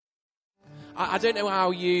I don't know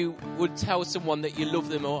how you would tell someone that you love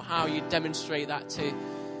them or how you demonstrate that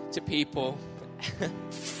to people.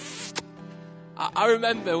 I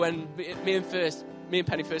remember when me and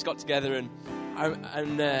Penny first got together, and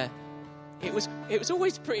it was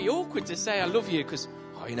always pretty awkward to say I love you because,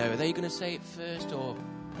 are they going to say it first, or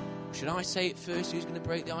should I say it first? Who's going to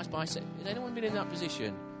break the ice by saying? Has anyone been in that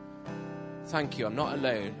position? Thank you, I'm not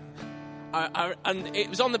alone. And it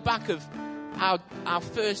was on the back of our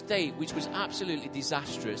first date, which was absolutely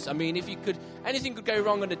disastrous. I mean, anything could go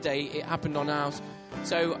wrong on a date, it happened on ours.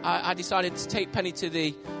 So I decided to take Penny to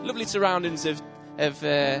the lovely surroundings of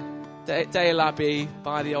Dale Abbey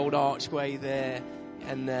by the old archway there,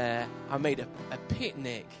 and I made a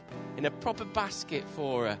picnic in a proper basket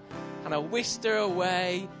for her, and I whisked her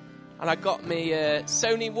away, and I got me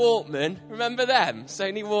Sony Walkman. Remember them?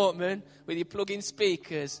 Sony Walkman with your plug-in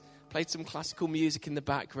speakers. Played some classical music in the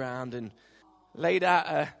background, and laid out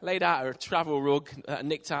a travel rug that I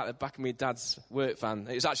nicked out the back of my dad's work van.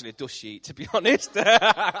 It was actually a dust sheet, to be honest.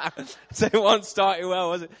 So it wasn't starting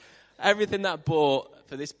well, was it? Everything that I bought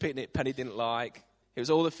for this picnic, Penny didn't like. It was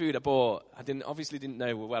all the food I bought. I obviously didn't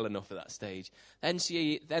know well enough at that stage. I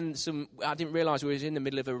didn't realise we was in the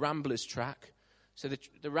middle of a Ramblers track. So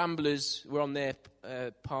the Ramblers were on their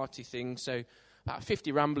party thing. So about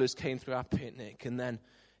 50 Ramblers came through our picnic, and then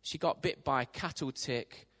she got bit by a cattle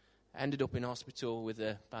tick. Ended up in hospital with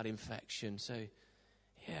a bad infection. So,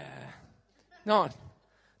 yeah, not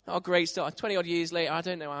a great start. 20-odd years later, I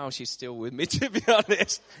don't know how she's still with me, to be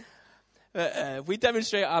honest. But we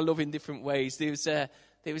demonstrate our love in different ways. It was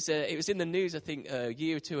in the news, I think, a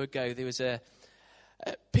year or two ago. There was a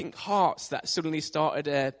pink hearts that suddenly started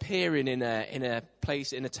appearing in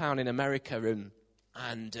a town in America,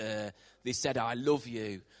 and they said, "I love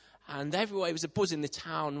you," and everywhere it was a buzz in the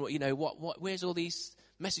town. Where's all these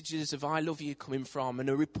messages of "I love you" coming from? And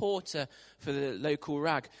a reporter for the local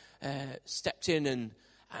rag stepped in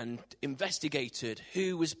and investigated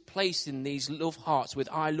who was placing these love hearts with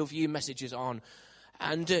 "I love you" messages on.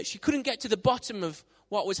 And she couldn't get to the bottom of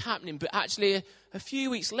what was happening, but actually a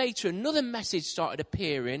few weeks later another message started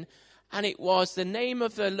appearing, and it was the name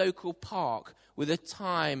of the local park with a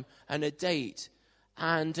time and a date.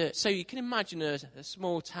 And so you can imagine a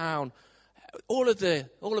small town. All of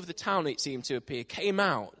the town, it seemed to appear, came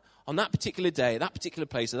out on that particular day, that particular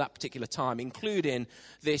place, at that particular time, including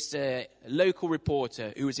this local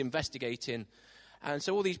reporter who was investigating. And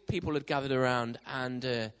so all these people had gathered around, and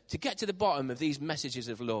to get to the bottom of these messages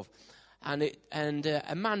of love, and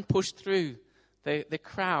a man pushed through the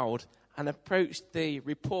crowd and approached the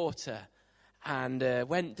reporter, and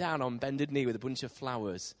went down on bended knee with a bunch of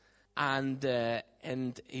flowers, and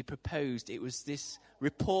he proposed. It was this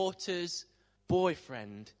reporter's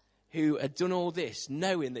boyfriend who had done all this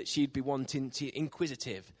knowing that she'd be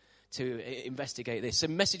inquisitive to investigate this. So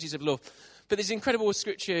messages of love. But there's incredible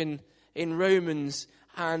scripture in Romans,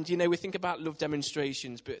 and we think about love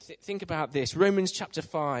demonstrations, but think about this. Romans chapter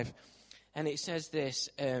 5, and it says this,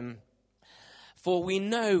 for we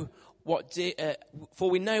know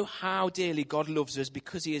how dearly God loves us,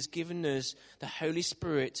 because he has given us the Holy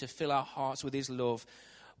Spirit to fill our hearts with his love.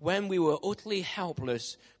 When we were utterly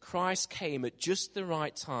helpless, Christ came at just the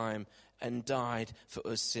right time and died for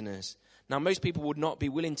us sinners. Now, most people would not be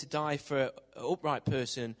willing to die for an upright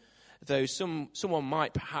person, though someone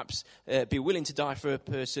might perhaps be willing to die for a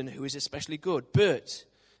person who is especially good. But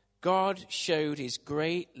God showed his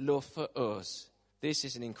great love for us. This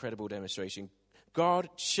is an incredible demonstration. God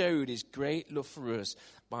showed his great love for us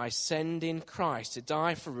by sending Christ to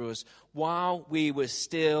die for us while we were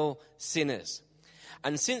still sinners.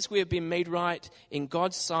 And since we have been made right in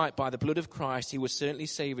God's sight by the blood of Christ, he will certainly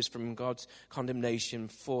save us from God's condemnation.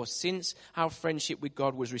 For since our friendship with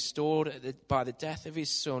God was restored by the death of his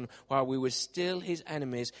Son, while we were still his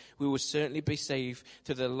enemies, we will certainly be saved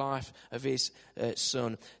through the life of his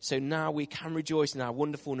Son. So now we can rejoice in our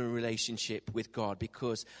wonderful relationship with God,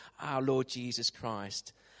 because our Lord Jesus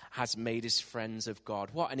Christ has made us friends of God.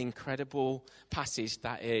 What an incredible passage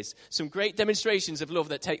that is. Some great demonstrations of love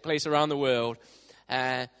that take place around the world.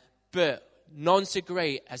 But none so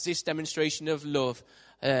great as this demonstration of love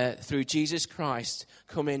through Jesus Christ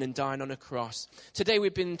coming and dying on a cross. Today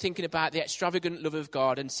we've been thinking about the extravagant love of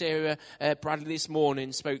God, and Sarah Bradley this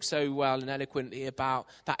morning spoke so well and eloquently about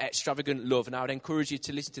that extravagant love, and I would encourage you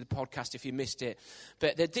to listen to the podcast if you missed it.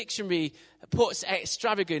 But the dictionary puts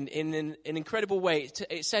extravagant in an incredible way.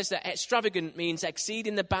 It says that extravagant means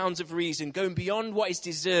exceeding the bounds of reason, going beyond what is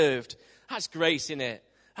deserved. That's grace, isn't it?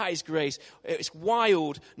 That is grace. It's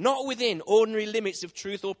wild, not within ordinary limits of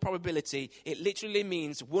truth or probability. It literally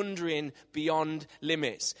means wandering beyond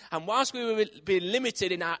limits. And whilst we will be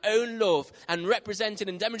limited in our own love and representing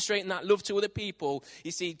and demonstrating that love to other people, you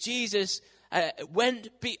see, Jesus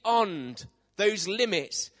went beyond those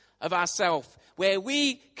limits of ourself, where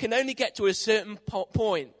we can only get to a certain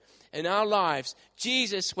point in our lives.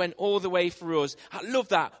 Jesus went all the way for us. I love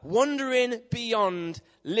that. Wandering beyond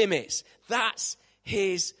limits. That's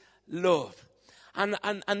his love. And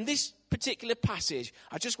this particular passage,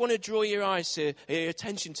 I just want to draw your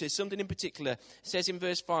attention to something in particular. It says in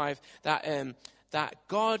verse 5 that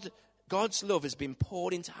God's love has been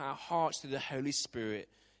poured into our hearts through the Holy Spirit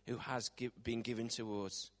who has been given to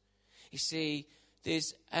us. You see,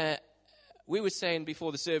 there's we were saying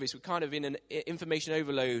before the service, we're kind of in an information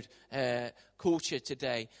overload culture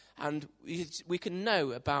today. And we can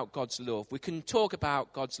know about God's love. We can talk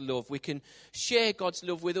about God's love. We can share God's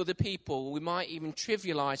love with other people. We might even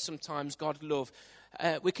trivialize sometimes God's love.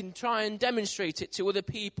 We can try and demonstrate it to other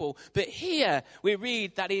people. But here we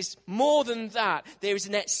read that is more than that. There is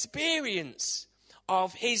an experience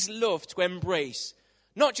of his love to embrace.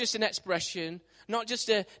 Not just an expression, not just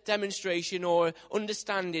a demonstration or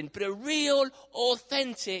understanding, but a real,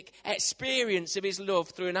 authentic experience of his love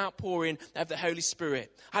through an outpouring of the Holy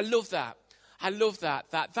Spirit. I love that. I love that.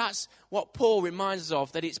 That's what Paul reminds us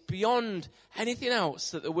of, that it's beyond anything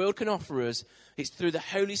else that the world can offer us. It's through the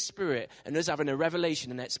Holy Spirit and us having a revelation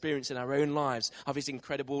and experience in our own lives of his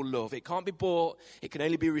incredible love. It can't be bought. It can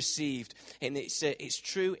only be received. And it's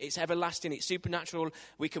true. It's everlasting. It's supernatural.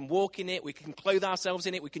 We can walk in it. We can clothe ourselves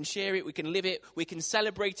in it. We can share it. We can live it. We can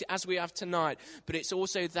celebrate it as we have tonight. But it's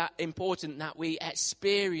also that important that we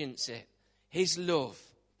experience it. His love.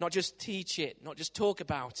 Not just teach it. Not just talk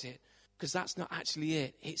about it. Because that's not actually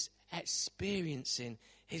it. It's experiencing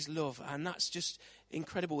his love. And that's just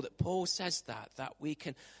incredible that Paul says that we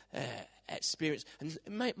can experience. And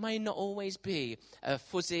it may not always be a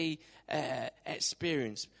fuzzy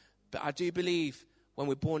experience. But I do believe when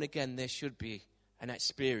we're born again, there should be an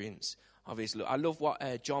experience of his love. I love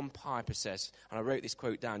what John Piper says. And I wrote this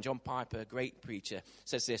quote down. John Piper, a great preacher,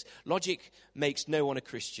 says this: logic makes no one a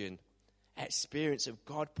Christian. Experience of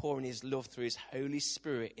God pouring his love through his Holy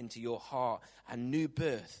Spirit into your heart and new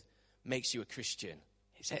birth makes you a Christian.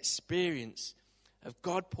 It's experience of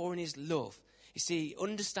God pouring his love. You see,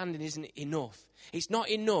 understanding isn't enough. It's not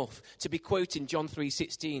enough to be quoting John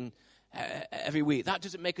 3:16 every week. That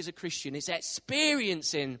doesn't make us a Christian. It's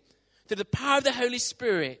experiencing through the power of the Holy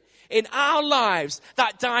Spirit in our lives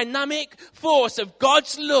that dynamic force of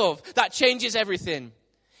God's love that changes everything.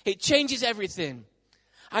 It changes everything.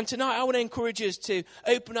 And tonight I want to encourage us to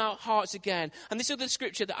open our hearts again. And this other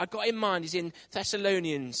scripture that I got in mind is in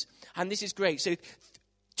Thessalonians. And this is great. So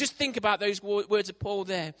just think about those words of Paul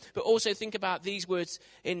there. But also think about these words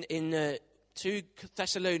in 2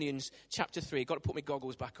 Thessalonians chapter 3. Got to put my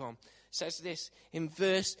goggles back on. It says this in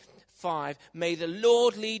verse 5. May the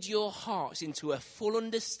Lord lead your hearts into a full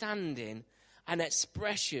understanding and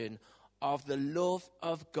expression of the love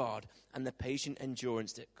of God and the patient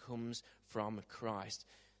endurance that comes from Christ.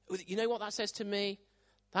 You know what that says to me?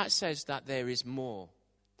 That says that there is more.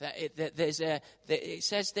 It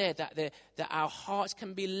says there that our hearts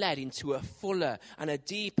can be led into a fuller and a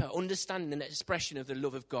deeper understanding and expression of the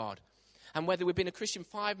love of God. And whether we've been a Christian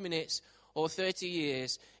 5 minutes or 30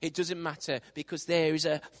 years, it doesn't matter, because there is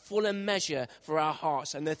a fuller measure for our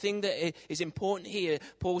hearts. And the thing that is important here,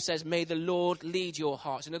 Paul says, may the Lord lead your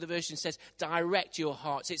hearts. Another version says, direct your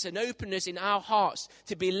hearts. It's an openness in our hearts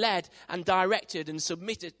to be led and directed and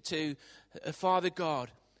submitted to Father God.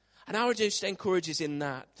 And I would just encourage us in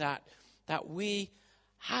that we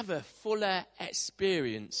have a fuller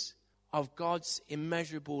experience of God's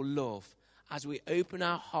immeasurable love as we open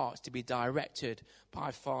our hearts to be directed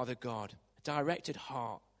by Father God. A directed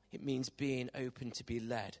heart, it means being open to be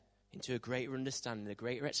led into a greater understanding, a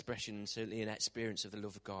greater expression, and certainly an experience of the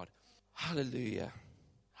love of God. Hallelujah.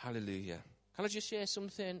 Hallelujah. Can I just share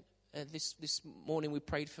something? This morning we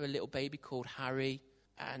prayed for a little baby called Harry,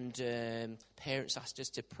 and parents asked us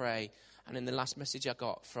to pray. And in the last message I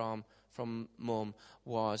got from Mum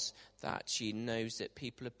was that she knows that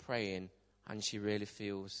people are praying and she really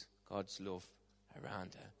feels God's love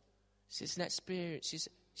around her. It's an experience.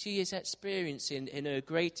 She is experiencing in her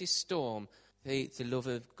greatest storm the love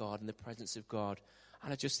of God and the presence of God.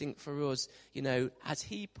 And I just think for us, as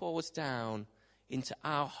he pours down into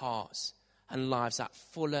our hearts and lives that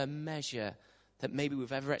fuller measure that maybe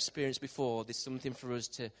we've ever experienced before, there's something for us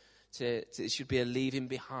to it should be a leaving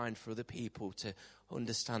behind for other people to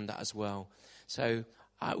understand that as well. So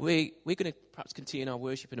We're going to perhaps continue in our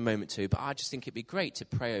worship in a moment too, but I just think it'd be great to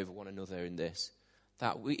pray over one another in this.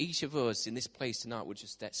 That each of us in this place tonight would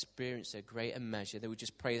just experience a greater measure. They would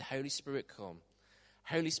just pray, the Holy Spirit come.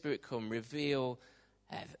 Holy Spirit come, reveal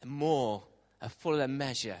more, a fuller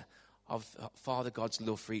measure of Father God's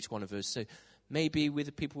love for each one of us. So maybe with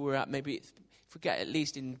the people we're at, maybe if we get at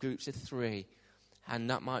least in groups of 3, and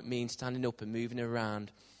that might mean standing up and moving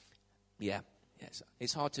around. Yeah, yes,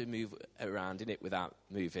 it's hard to move around, isn't it, without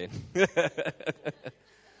moving?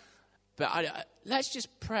 But let's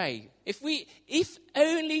just pray. If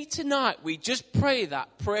only tonight we just pray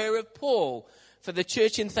that prayer of Paul for the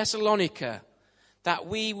church in Thessalonica, that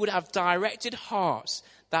we would have directed hearts,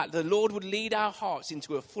 that the Lord would lead our hearts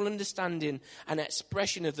into a full understanding and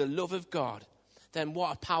expression of the love of God, then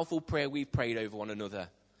what a powerful prayer we've prayed over one another.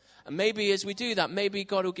 And maybe as we do that, maybe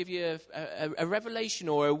God will give you a revelation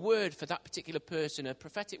or a word for that particular person, a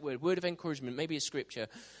prophetic word of encouragement, maybe a scripture.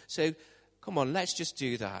 So come on, let's just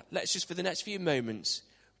do that. Let's just, for the next few moments,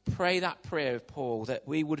 pray that prayer of Paul, that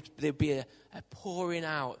there'd be a pouring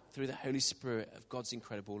out through the Holy Spirit of God's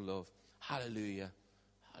incredible love. Hallelujah.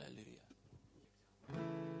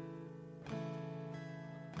 Hallelujah.